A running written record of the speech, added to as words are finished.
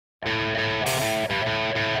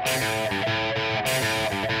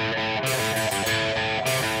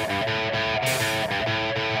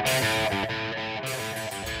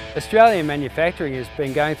Australian manufacturing has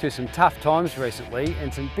been going through some tough times recently,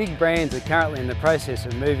 and some big brands are currently in the process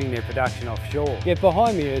of moving their production offshore. Yet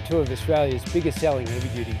behind me are two of Australia's biggest selling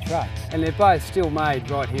heavy-duty trucks, and they're both still made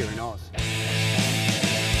right here in Oz.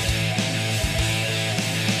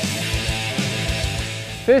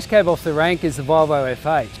 First cab off the rank is the Volvo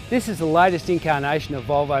FH. This is the latest incarnation of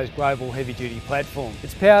Volvo's global heavy-duty platform.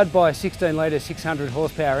 It's powered by a 16-litre 600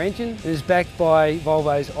 horsepower engine and is backed by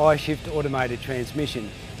Volvo's I-Shift automated transmission.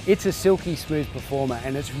 It's a silky smooth performer,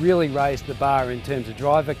 and it's really raised the bar in terms of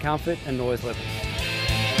driver comfort and noise levels.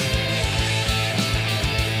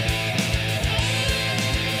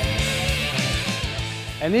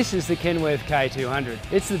 And this is the Kenworth K200.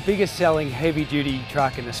 It's the biggest selling heavy-duty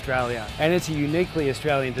truck in Australia, and it's a uniquely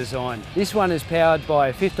Australian design. This one is powered by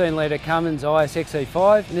a 15-litre Cummins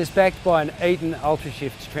ISXE5 and is backed by an Eaton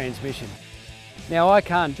UltraShift transmission. Now, I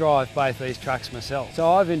can't drive both these trucks myself, so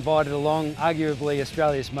I've invited along arguably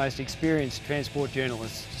Australia's most experienced transport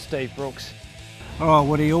journalist, Steve Brooks. All right,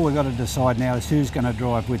 Woody, all we've got to decide now is who's going to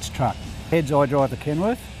drive which truck. Heads, I drive the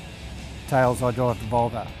Kenworth. Tails, I drive the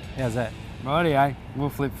Volvo. How's that? Rightio, we'll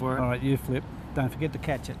flip for it. All right, you flip. Don't forget to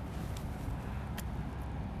catch it.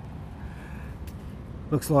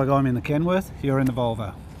 Looks like I'm in the Kenworth, you're in the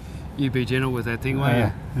Volvo. You be gentle with that thing,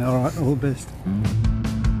 won't you? All right, all the best.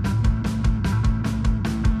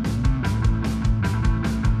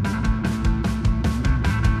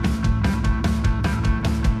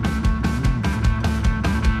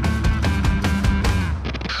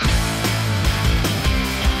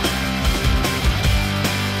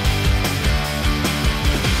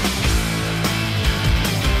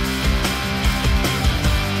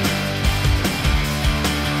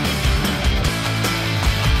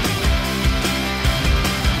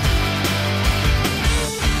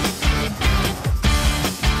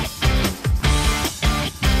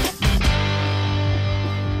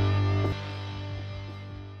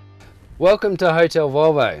 Welcome to Hotel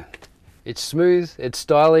Volvo. It's smooth, it's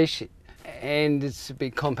stylish, and it's a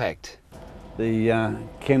bit compact. The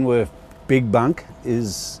Kenworth Big Bunk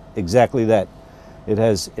is exactly that. It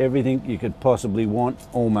has everything you could possibly want,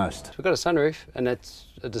 almost. So we've got a sunroof, and that's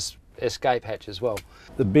an escape hatch as well.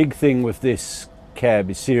 The big thing with this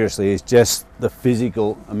cab is just the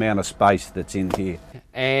physical amount of space that's in here.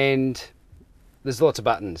 And there's lots of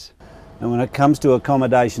buttons. And when it comes to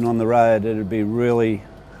accommodation on the road, it'd be really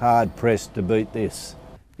hard pressed to beat this.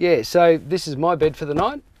 Yeah, so this is my bed for the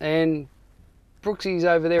night, and Brooksy's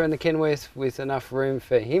over there in the Kenworth with enough room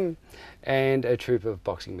for him and a troop of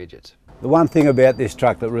boxing midgets. The one thing about this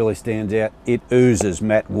truck that really stands out, it oozes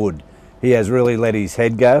matte wood. He has really let his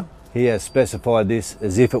head go. He has specified this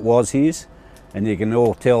as if it was his, and you can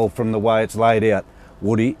all tell from the way it's laid out,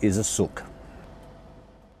 Woody is a sook.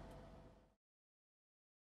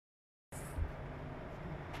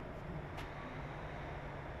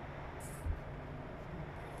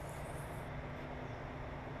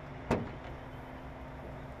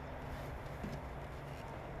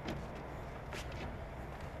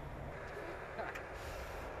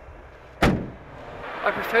 I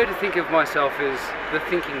prefer to think of myself as the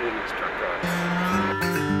thinking woman's truck driver.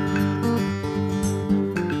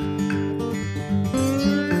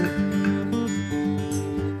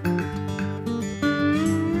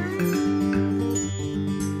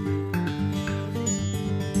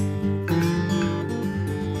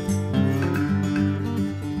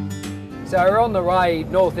 So we're on the way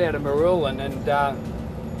north out of Marulan, and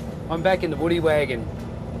I'm back in the Woody wagon.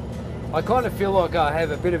 I kind of feel like I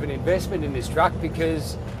have a bit of an investment in this truck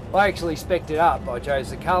because I actually spec'd it up. I chose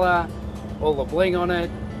the colour, all the bling on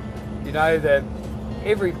it, you know,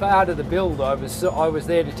 every part of the build I was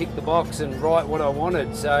there to tick the box and write what I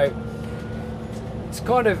wanted. So it's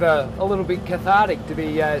kind of a little bit cathartic to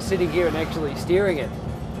be sitting here and actually steering it.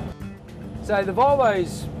 So the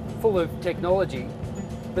Volvo's full of technology,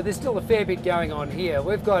 but there's still a fair bit going on here.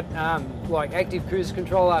 We've got like active cruise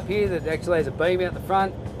control up here that actually has a beam out the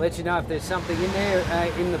front, lets you know if there's something in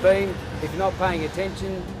there in the beam. If you're not paying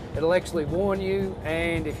attention, it'll actually warn you,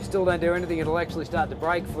 and if you still don't do anything, it'll actually start to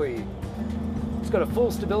brake for you. It's got a full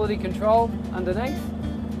stability control underneath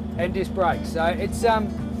and disc brakes. So it's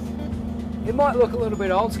it might look a little bit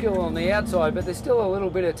old school on the outside, but there's still a little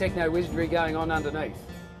bit of techno wizardry going on underneath.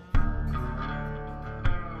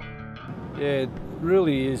 Yeah, it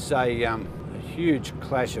really is a huge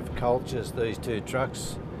clash of cultures, these two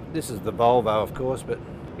trucks. This is the Volvo, of course, but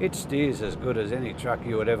it steers as good as any truck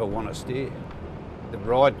you would ever want to steer. The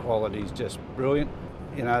ride quality is just brilliant.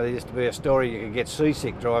 You know, there used to be a story you could get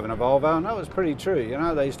seasick driving a Volvo, and that was pretty true. You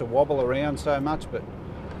know, they used to wobble around so much, but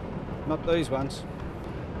not these ones.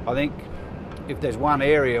 I think if there's one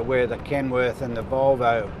area where the Kenworth and the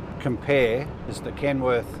Volvo compare, is the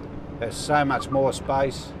Kenworth has so much more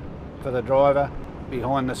space for the driver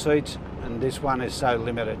behind the seats, and this one is so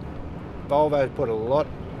limited. Volvo's put a lot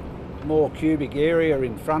more cubic area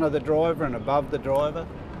in front of the driver and above the driver,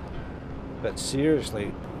 but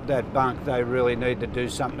seriously, that bunk, they really need to do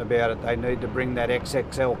something about it. They need to bring that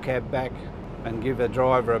XXL cab back and give the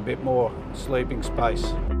driver a bit more sleeping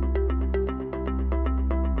space.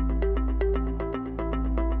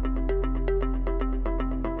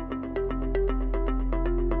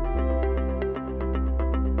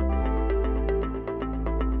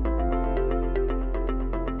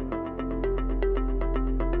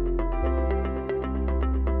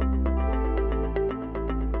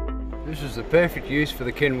 This is the perfect use for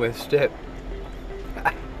the Kenworth step.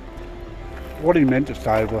 What he meant to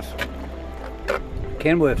say was,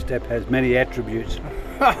 Kenworth step has many attributes.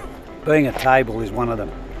 Being a table is one of them.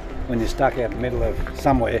 When you're stuck out in the middle of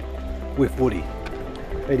somewhere with Woody,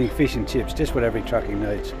 eating fish and chips, just what every truckie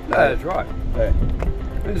needs. No, that's right.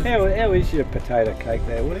 How is your potato cake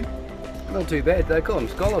there, Woody? Not too bad. They call them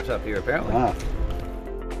scallops up here, apparently. Ah.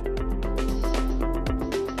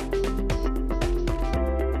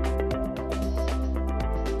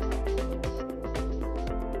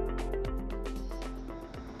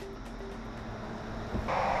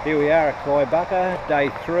 Here we are at Kaibucka, day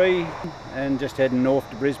 3, and just heading north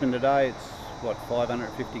to Brisbane today. It's what,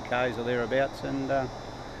 550 k's or thereabouts, and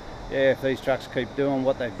yeah, if these trucks keep doing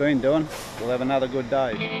what they've been doing, we'll have another good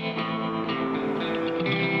day.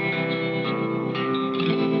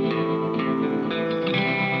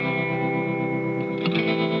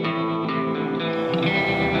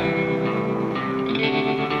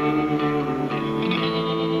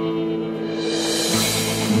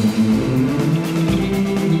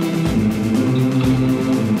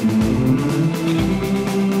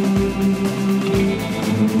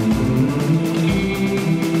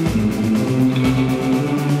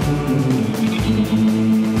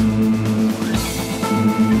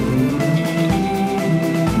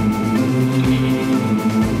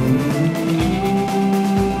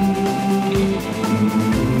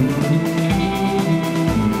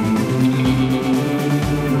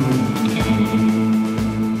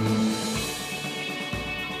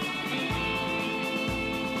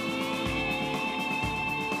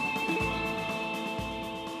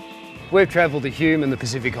 We've travelled the Hume and the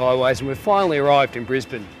Pacific Highways and we've finally arrived in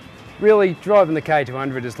Brisbane. Really, driving the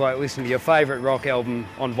K200 is like listening to your favourite rock album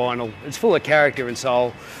on vinyl. It's full of character and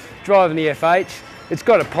soul. Driving the FH, it's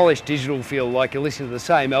got a polished digital feel like you're listening to the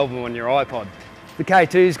same album on your iPod. The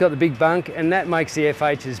K2's got the big bunk and that makes the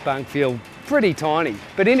FH's bunk feel pretty tiny.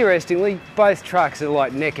 But interestingly, both trucks are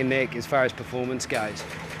like neck and neck as far as performance goes.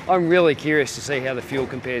 I'm really curious to see how the fuel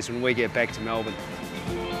compares when we get back to Melbourne.